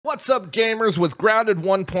What's up, gamers? With Grounded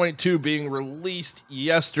 1.2 being released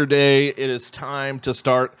yesterday, it is time to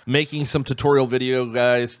start making some tutorial video,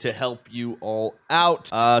 guys, to help you all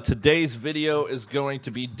out. Today's video is going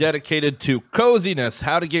to be dedicated to Coziness,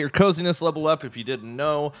 how to get your Coziness level up if you didn't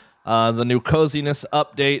know. The new Coziness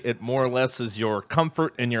update, it more or less is your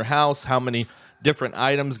comfort in your house, how many different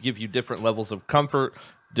items give you different levels of comfort,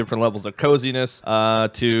 different levels of coziness.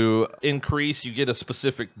 To increase, you get a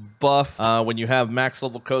specific buff when you have max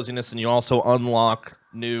level coziness, and you also unlock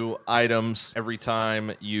new items every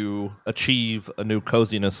time you achieve a new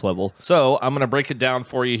coziness level. So I'm going to break it down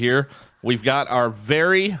for you here. We've got our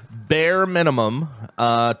very bare minimum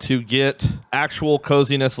to get actual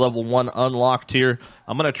coziness level 1 unlocked here.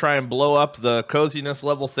 I'm going to try and blow up the coziness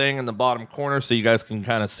level thing in the bottom corner so you guys can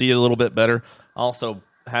kind of see it a little bit better. Also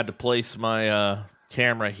had to place my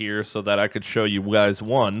camera here so that I could show you guys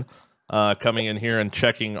coming in here and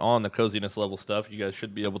checking on the coziness level stuff. You guys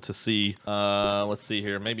should be able to see. Let's see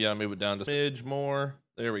here. Maybe I'll move it down just a smidge more.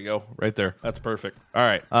 There we go, right there. That's perfect. All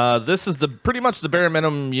right, this is pretty much the bare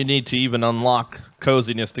minimum you need to even unlock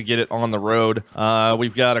coziness to get it on the road.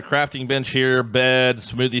 We've got a crafting bench here, bed,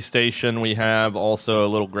 smoothie station. We have also a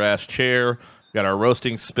little grass chair. Got our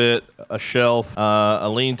roasting spit, a shelf, a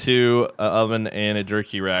lean-to, an oven, and a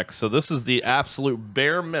jerky rack. So this is the absolute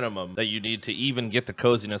bare minimum that you need to even get the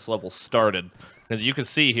coziness level started. As you can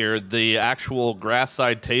see here, the actual grass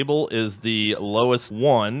side table is the lowest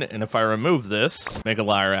one. And if I remove this, make a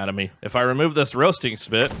liar out of me. If I remove this roasting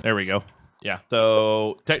spit, there we go. Yeah,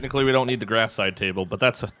 so technically we don't need the grass side table, but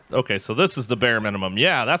that's okay. So this is the bare minimum.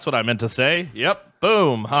 Yeah, that's what I meant to say. Yep.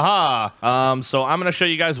 Boom, haha. So I'm gonna show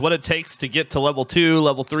you guys what it takes to get to level 2,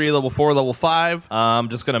 level 3, level 4, level 5. I'm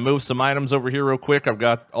just gonna move some items over here real quick. I've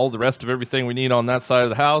got all the rest of everything we need on that side of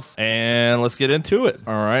the house, and let's get into it.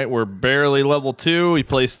 All right, we're barely level 2. We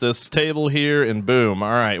placed this table here, and boom.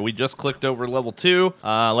 All right, we just clicked over level 2.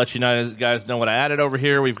 Let you guys know what I added over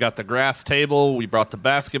here. We've got the grass table. We brought the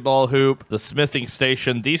basketball hoop, the smithing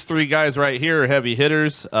station. These three guys right here are heavy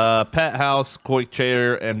hitters. Pet house, koi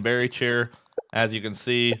chair, and berry chair. As you can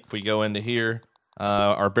see, if we go into here,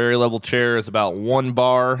 our berry level chair is about 1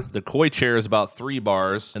 bar. The koi chair is about 3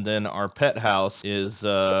 bars. And then our pet house is,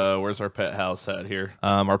 where's our pet house at here?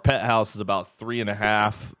 Our pet house is about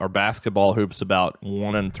 3.5. Our basketball hoop's about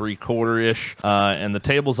 1 3/4-ish. And the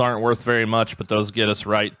tables aren't worth very much, but those get us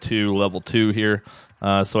right to level 2 here.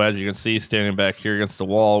 So as you can see, standing back here against the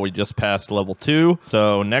wall, we just passed level 2.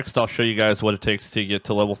 So next I'll show you guys what it takes to get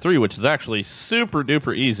to level 3, which is actually super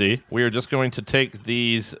duper easy. We are just going to take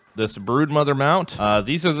this broodmother mount.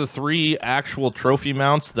 These are the 3 actual trophy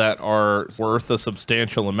mounts that are worth a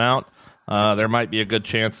substantial amount. There might be a good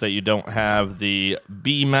chance that you don't have the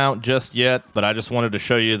B mount just yet, but I just wanted to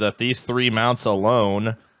show you that these 3 mounts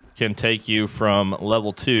alone can take you from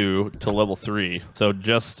level 2 to level 3. So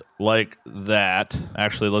just like that.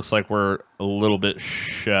 Actually looks like we're a little bit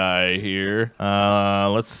shy here.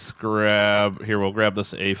 Let's grab here. We'll grab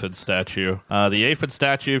this aphid statue. The aphid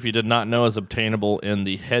statue, if you did not know, is obtainable in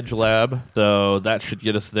the hedge lab, so that should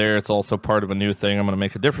get us there. It's also part of a new thing. I'm going to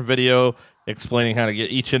make a different video explaining how to get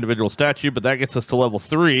each individual statue, but that gets us to level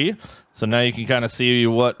 3. So now you can kind of see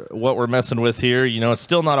what we're messing with here. You know, it's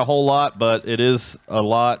still not a whole lot, but it is a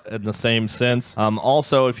lot in the same sense.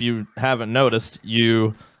 Also, if you haven't noticed,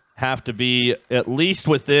 you have to be at least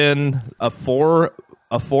within a 4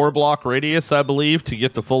 block radius, I believe, to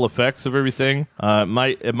get the full effects of everything.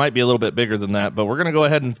 It might be a little bit bigger than that, but we're gonna go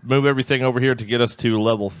ahead and move everything over here to get us to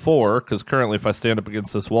level 4, because currently if I stand up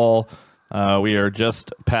against this wall, we are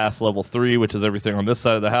just past level 3, which is everything on this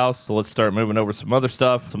side of the house. So let's start moving over some other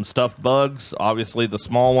stuff. Some stuffed bugs, obviously the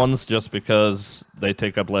small ones, just because they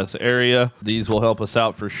take up less area. These will help us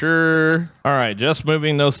out for sure. All right, just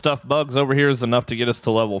moving those stuffed bugs over here is enough to get us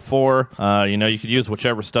to level 4. You know, you could use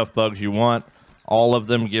whichever stuffed bugs you want. All of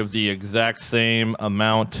them give the exact same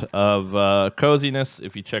amount of coziness.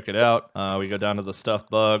 If you check it out, we go down to the stuffed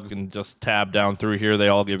bugs and just tab down through here. They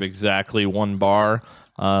all give exactly 1 bar.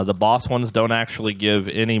 The boss ones don't actually give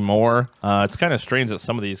any more. It's kind of strange that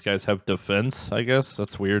some of these guys have defense, I guess.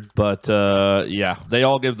 That's weird. But yeah, they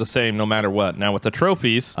all give the same no matter what. Now with the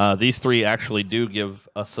trophies, these 3 actually do give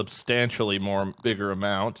a substantially bigger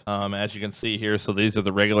amount, as you can see here. So these are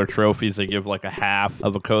the regular trophies. They give like a half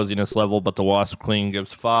of a coziness level, but the wasp clean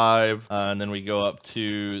gives 5. And then we go up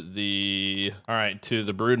to the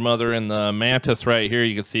broodmother and the mantis right here.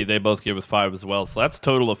 You can see they both give us 5 as well. So that's a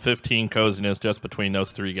total of 15 coziness just between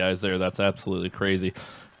those 3 guys there. That's absolutely crazy.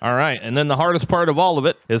 All right, and then the hardest part of all of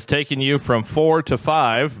it is taking you from 4 to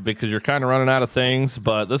 5 because you're kind of running out of things,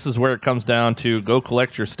 but this is where it comes down to go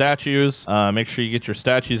collect your statues. Make sure you get your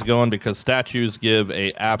statues going because statues give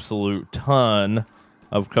a absolute ton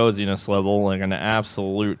of coziness level, like an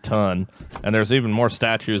absolute ton. And there's even more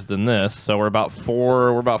statues than this, so we're about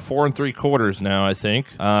 4 3/4 now, I think,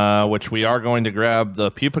 which we are going to grab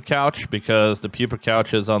the pupa couch because the pupa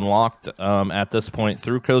couch is unlocked at this point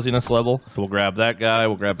through coziness level. So we'll grab that guy.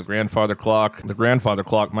 We'll grab the grandfather clock. The grandfather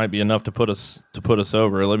clock might be enough to put us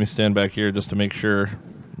over. Let me stand back here just to make sure.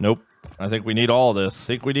 Nope. I think we need all this. I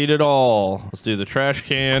think we need it all. Let's do the trash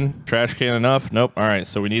can. Trash can enough? Nope. All right,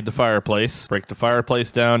 so we need the fireplace. Break the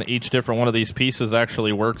fireplace down. Each different one of these pieces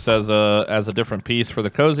actually works as a different piece for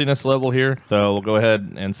the coziness level here. So we'll go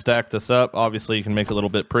ahead and stack this up. Obviously, you can make it a little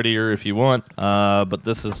bit prettier if you want, but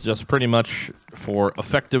this is just pretty much for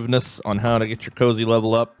effectiveness on how to get your cozy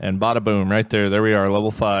level up. And bada boom, right there. There we are, level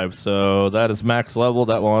 5. So that is max level.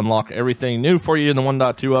 That will unlock everything new for you in the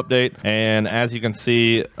 1.2 update. And as you can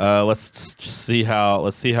see, let's see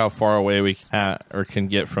how far away we can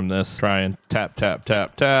get from this. Try and tap, tap,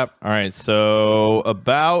 tap, tap. All right, so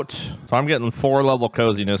I'm getting 4 level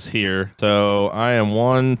coziness here. So I am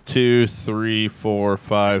 1, 2, 3, 4,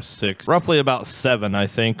 5, 6, roughly about 7, I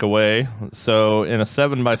think, away. So in a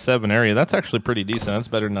 7x7 area, that's actually pretty decent. That's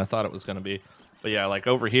better than I thought it was going to be. But yeah, like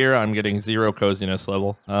over here, I'm getting 0 coziness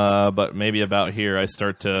level. But maybe about here, I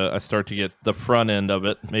start to get the front end of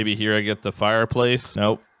it. Maybe here I get the fireplace.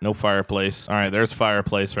 Nope, no fireplace. All right, there's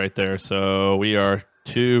fireplace right there. So we are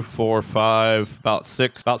 2, 4, 5, about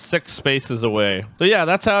 6 spaces away. So yeah,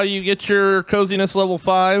 that's how you get your coziness level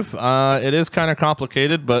 5. It is kind of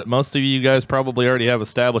complicated, but most of you guys probably already have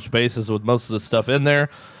established bases with most of the stuff in there.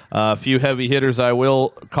 A few heavy hitters I will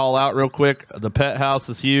call out real quick. The pet house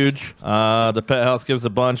is huge. The pet house gives a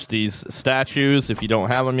bunch. These statues, if you don't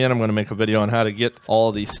have them yet, I'm going to make a video on how to get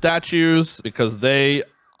all these statues because I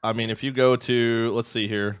mean, if you go to, let's see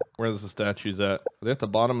here, where's the statues at? Are they at the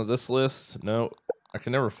bottom of this list? No. I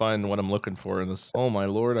can never find what I'm looking for in this. Oh my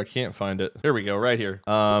lord, I can't find it. Here we go, right here.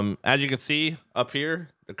 As you can see up here,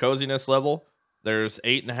 the coziness level, there's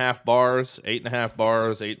 8.5 bars, 8.5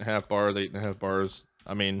 bars, 8.5 bars, 8.5 bars.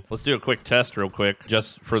 I mean, let's do a quick test real quick,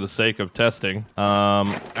 just for the sake of testing.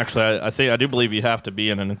 Actually, I do believe you have to be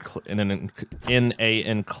in a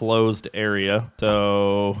enclosed area.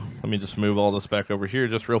 So let me just move all this back over here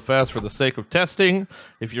just real fast for the sake of testing.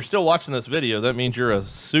 If you're still watching this video, that means you're a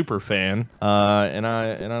super fan, and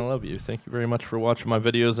I love you. Thank you very much for watching my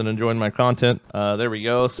videos and enjoying my content. There we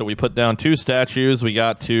go. So we put down 2 statues. We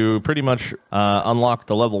got to pretty much unlock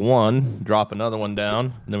the level 1, drop another one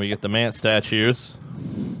down, and then we get the mant statues.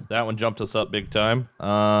 That one jumped us up big time.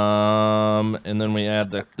 And then we add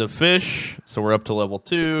the fish, so we're up to level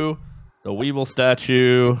 2. The weevil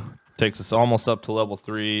statue takes us almost up to level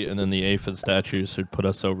 3, and then the aphid statue should put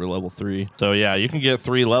us over level 3. So yeah, you can get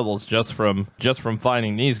 3 levels just from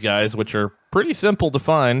finding these guys, which are pretty simple to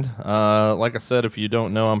find. Like I said, if you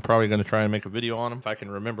don't know, I'm probably going to try and make a video on them if I can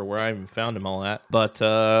remember where I even found them all at. But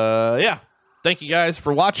yeah, thank you guys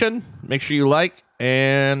for watching. Make sure you like.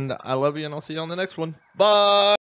 And I love you, and I'll see you on the next one. Bye!